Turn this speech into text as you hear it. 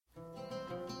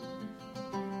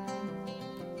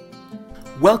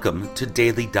Welcome to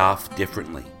Daily Daf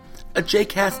Differently, a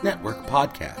JCast Network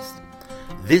podcast.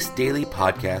 This daily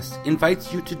podcast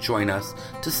invites you to join us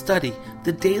to study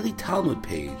the daily Talmud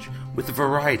page with a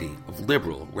variety of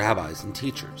liberal rabbis and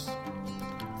teachers.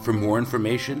 For more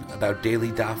information about Daily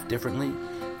Daf Differently,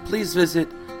 please visit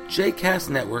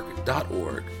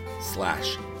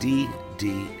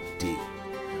jcastnetwork.org/DDD.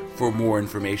 For more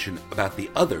information about the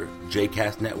other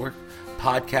JCast Network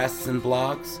podcasts and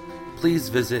blogs, please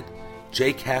visit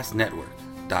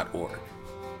jcastnetwork.org.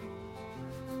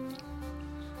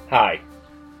 Hi,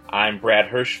 I'm Brad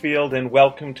Hirschfield, and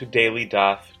welcome to Daily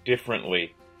Daf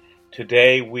Differently.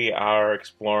 Today we are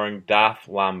exploring Daf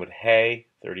Lamed Hey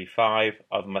 35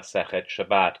 of Masechet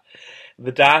Shabbat.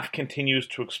 The Daf continues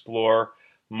to explore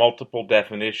multiple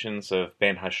definitions of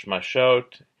Ben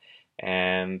Hashmashot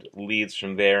and leads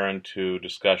from there into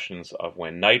discussions of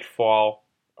when nightfall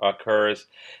occurs,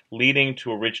 leading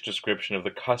to a rich description of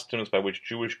the customs by which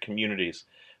Jewish communities,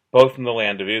 both in the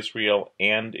land of Israel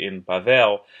and in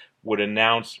Bavel, would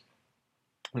announce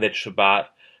that Shabbat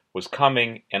was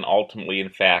coming and ultimately, in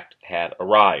fact, had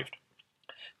arrived.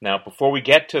 Now, before we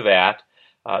get to that,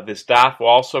 this daf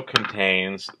also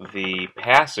contains the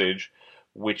passage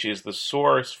which is the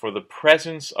source for the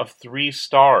presence of 3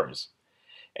 stars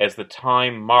as the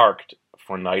time marked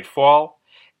for nightfall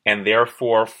and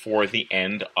therefore for the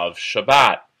end of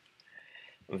Shabbat.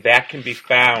 That can be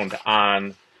found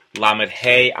on Lamed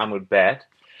Hey Amud Bet,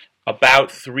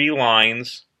 about 3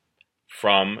 lines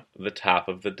from the top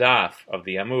of the daf of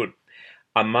the Amud.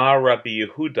 Amar Rabbi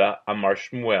Yehuda, Amar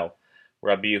Shmuel.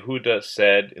 Rabbi Yehuda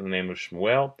said in the name of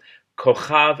Shmuel,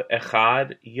 Kochav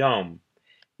Echad Yom.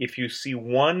 If you see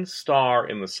 1 star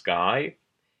in the sky,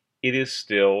 it is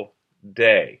still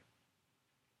day.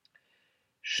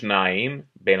 Shnaim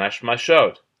Ben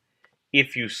Hashmashot.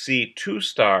 If you see 2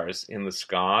 stars in the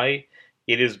sky,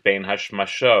 it is Ben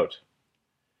Hashmashot.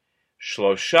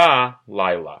 Shlosha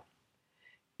Laila.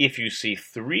 If you see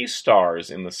 3 stars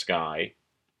in the sky,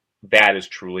 that is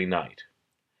truly night.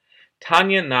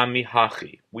 Tanya Nami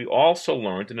Hachi. We also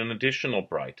learned in an additional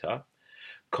Braita,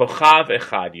 Kochav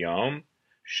Echad Yom,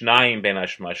 Shnaim Ben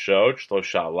Hashmashot,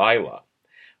 Shlosha Laila.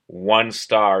 1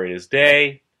 star it is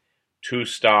day, 2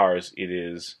 stars it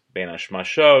is Ben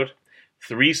Hashmashot,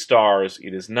 3 stars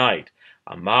it is night.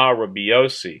 Amar Rabbi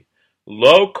Yossi,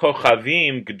 Lo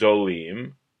Kochavim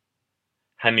Gdolim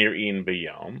Hanir'in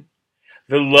B'Yom,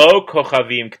 V'lo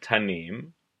Kochavim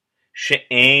Ktanim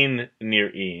She'ein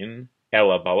Nir'in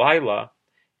Ela Balayla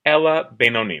Ela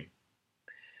Benonim.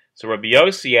 So Rabbi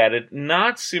Yossi added,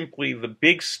 not simply the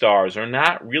big stars, or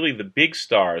not really the big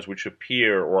stars which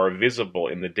appear or are visible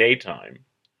in the daytime,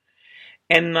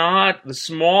 and not the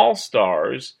small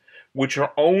stars which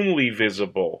are only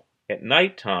visible at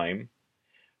nighttime,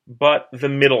 but the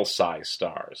middle-sized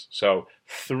stars. So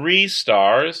 3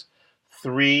 stars,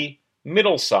 3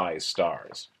 middle-sized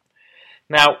stars.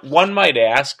 Now, one might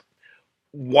ask,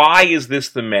 why is this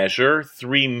the measure,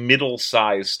 3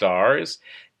 middle-sized stars?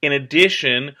 In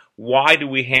addition, why do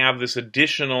we have this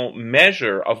additional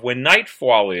measure of when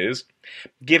nightfall is,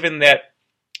 given that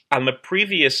on the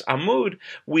previous Amud,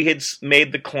 we had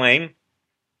made the claim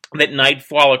that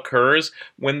nightfall occurs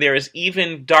when there is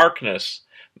even darkness,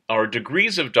 or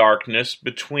degrees of darkness,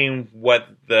 between what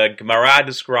the Gemara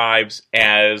describes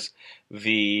as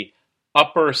the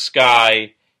upper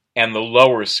sky and the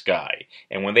lower sky.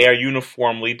 And when they are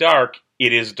uniformly dark,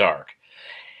 it is dark.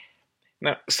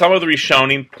 Now, some of the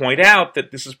Rishonim point out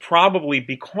that this is probably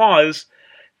because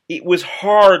it was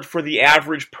hard for the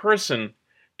average person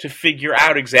to figure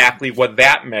out exactly what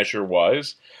that measure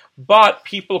was, but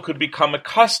people could become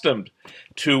accustomed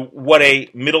to what a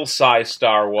middle-sized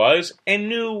star was and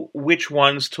knew which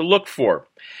ones to look for.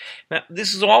 Now,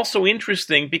 this is also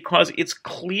interesting because it's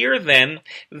clear then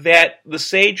that the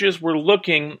sages were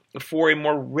looking for a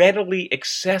more readily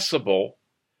accessible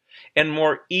and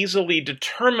more easily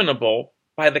determinable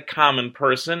by the common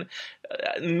person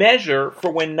measure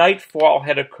for when nightfall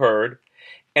had occurred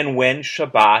and when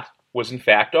Shabbat was in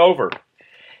fact over.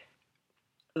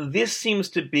 This seems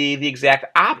to be the exact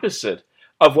opposite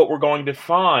of what we're going to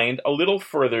find a little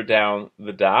further down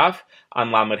the daf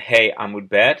on Lamed Hey Amud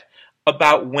Bet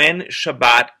about when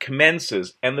Shabbat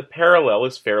commences, and the parallel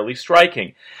is fairly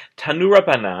striking. Tanu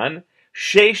Rabbanan,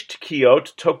 Sheish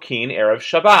Tkiyot Tokin Erev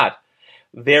Shabbat.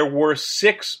 There were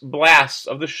 6 blasts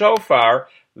of the shofar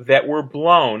that were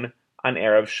blown on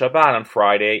Erev Shabbat, on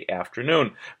Friday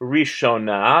afternoon.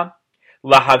 Rishona,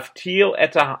 Lahavtil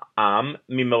et ha'am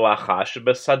mimelacha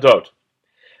shebesadot.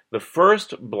 The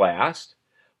first blast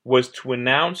was to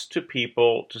announce to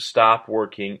people to stop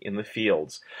working in the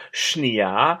fields.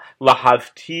 Shnia,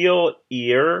 lahavtil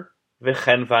ir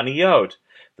v'chenvaniyot.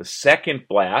 The second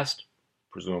blast,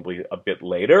 presumably a bit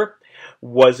later,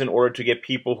 was in order to get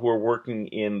people who were working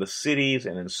in the cities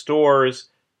and in stores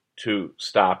to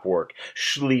stop work.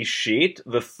 Shlishit,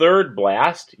 the third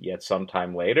blast, yet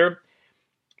sometime later,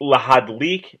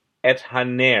 lahadlik et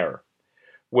haner,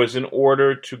 was in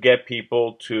order to get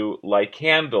people to light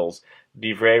candles.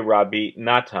 Divrei Rabbi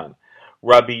Natan.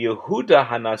 Rabbi Yehuda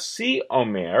Hanasi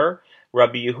Omer,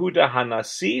 Rabbi Yehuda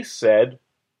Hanasi said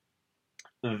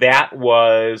that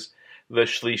was the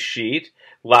Shlishit,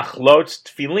 lachlot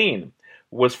tefillin,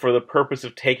 was for the purpose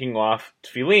of taking off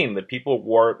tefillin. The people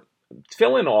wore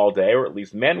tefillin all day, or at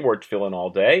least men wore tefillin all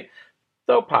day,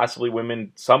 though possibly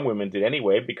some women did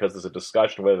anyway, because there's a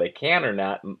discussion whether they can or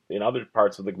not in other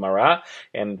parts of the Gemara,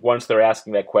 and once they're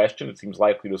asking that question, it seems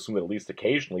likely to assume that at least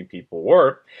occasionally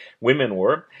women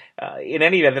were. In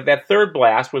any event, that third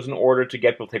blast was in order to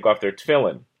get people to take off their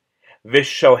tefillin.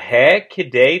 Vishohe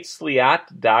kidei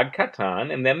tzliat dag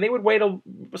katan, and then they would wait a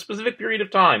specific period of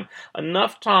time,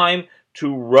 enough time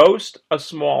to roast a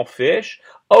small fish,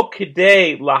 o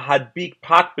kidei lahadbik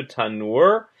pat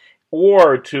b'tanur,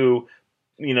 or to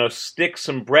stick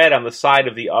some bread on the side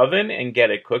of the oven and get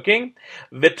it cooking.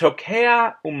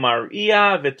 V'tokea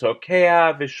umaria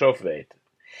v'tokea v'shofet.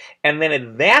 And then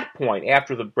at that point,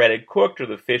 after the bread had cooked or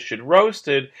the fish had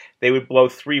roasted, they would blow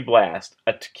three blasts: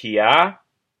 a tekiah,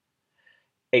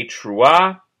 a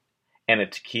truah, and a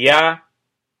tekiah,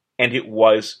 and it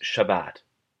was Shabbat.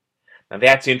 Now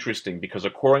that's interesting, because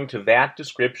according to that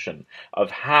description of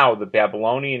how the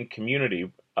Babylonian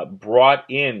community brought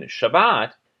in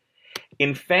Shabbat,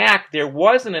 in fact, there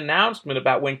was an announcement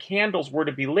about when candles were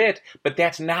to be lit, but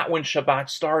that's not when Shabbat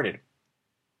started.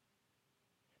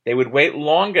 They would wait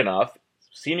long enough,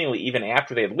 seemingly even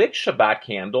after they had lit Shabbat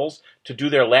candles, to do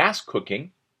their last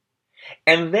cooking.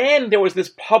 And then there was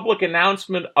this public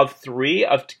announcement of three,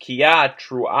 of Tekiah,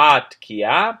 Truah,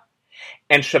 Tekiah,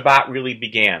 and Shabbat really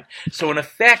began. So in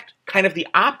effect, kind of the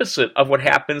opposite of what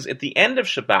happens at the end of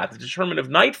Shabbat. The determinant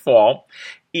of nightfall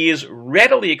is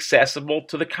readily accessible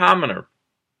to the commoner.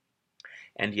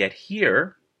 And yet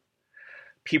here,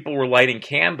 people were lighting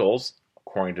candles,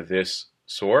 according to this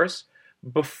source,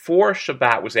 before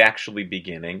Shabbat was actually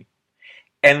beginning.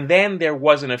 And then there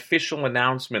was an official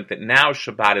announcement that now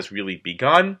Shabbat has really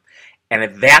begun, and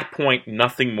at that point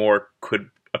nothing more could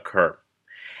occur.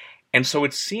 And so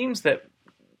it seems that,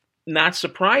 not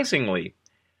surprisingly,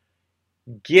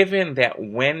 given that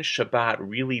when Shabbat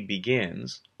really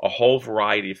begins, a whole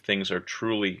variety of things are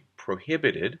truly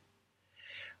prohibited,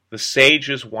 the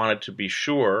sages wanted to be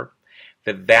sure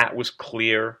that that was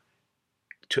clear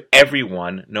to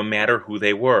everyone, no matter who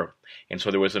they were. And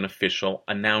so there was an official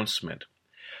announcement.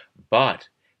 But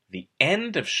the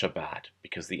end of Shabbat,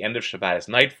 because the end of Shabbat is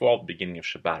nightfall, the beginning of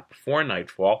Shabbat before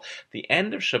nightfall, the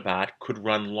end of Shabbat could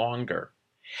run longer.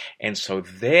 And so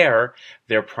their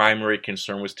primary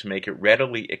concern was to make it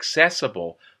readily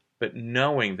accessible, but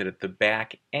knowing that at the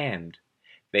back end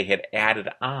they had added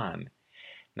on.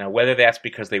 Now, whether that's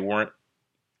because they weren't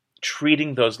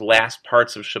treating those last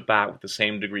parts of Shabbat with the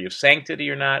same degree of sanctity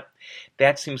or not,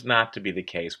 that seems not to be the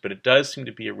case. But it does seem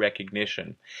to be a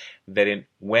recognition that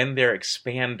when they're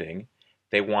expanding,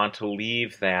 they want to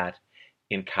leave that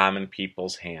in common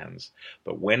people's hands.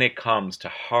 But when it comes to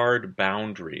hard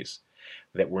boundaries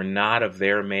that were not of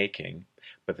their making,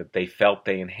 but that they felt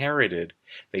they inherited,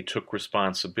 they took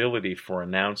responsibility for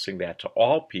announcing that to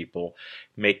all people,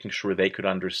 making sure they could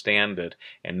understand it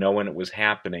and know when it was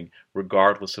happening,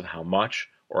 regardless of how much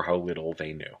or how little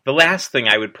they knew. The last thing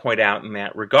I would point out in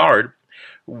that regard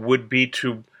would be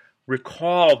to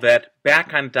recall that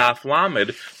back on Daf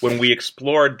Lamed, when we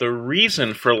explored the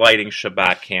reason for lighting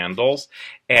Shabbat candles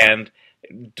and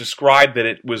described that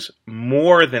it was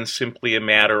more than simply a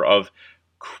matter of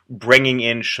bringing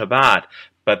in Shabbat,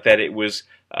 but that it was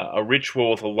a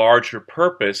ritual with a larger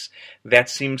purpose, that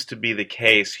seems to be the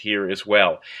case here as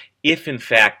well. If, in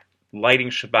fact, lighting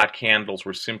Shabbat candles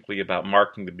were simply about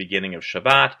marking the beginning of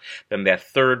Shabbat, then that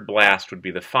third blast would be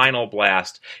the final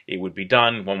blast. It would be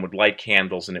done, one would light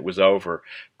candles, and it was over.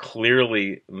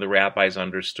 Clearly, the rabbis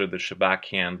understood that Shabbat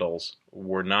candles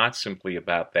were not simply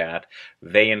about that.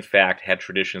 They, in fact, had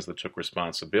traditions that took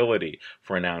responsibility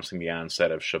for announcing the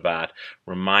onset of Shabbat,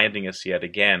 reminding us yet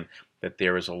again that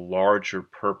there is a larger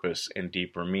purpose and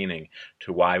deeper meaning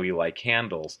to why we light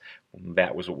candles.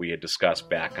 That was what we had discussed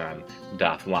back on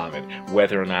Daf Lamed.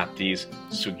 Whether or not these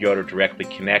sugyot are directly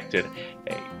connected,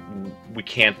 we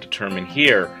can't determine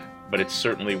here, but it's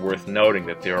certainly worth noting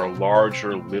that there are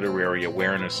larger literary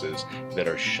awarenesses that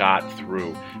are shot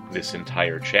through this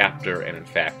entire chapter and, in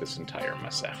fact, this entire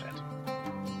Masechet.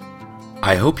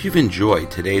 I hope you've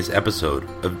enjoyed today's episode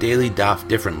of Daily Daf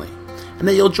Differently, and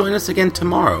that you'll join us again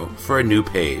tomorrow for a new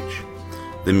page.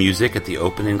 The music at the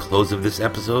open and close of this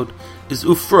episode is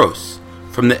Ufros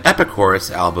from the Epichorus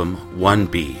album One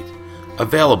Bead,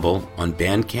 available on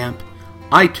Bandcamp,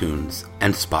 iTunes,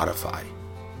 and Spotify.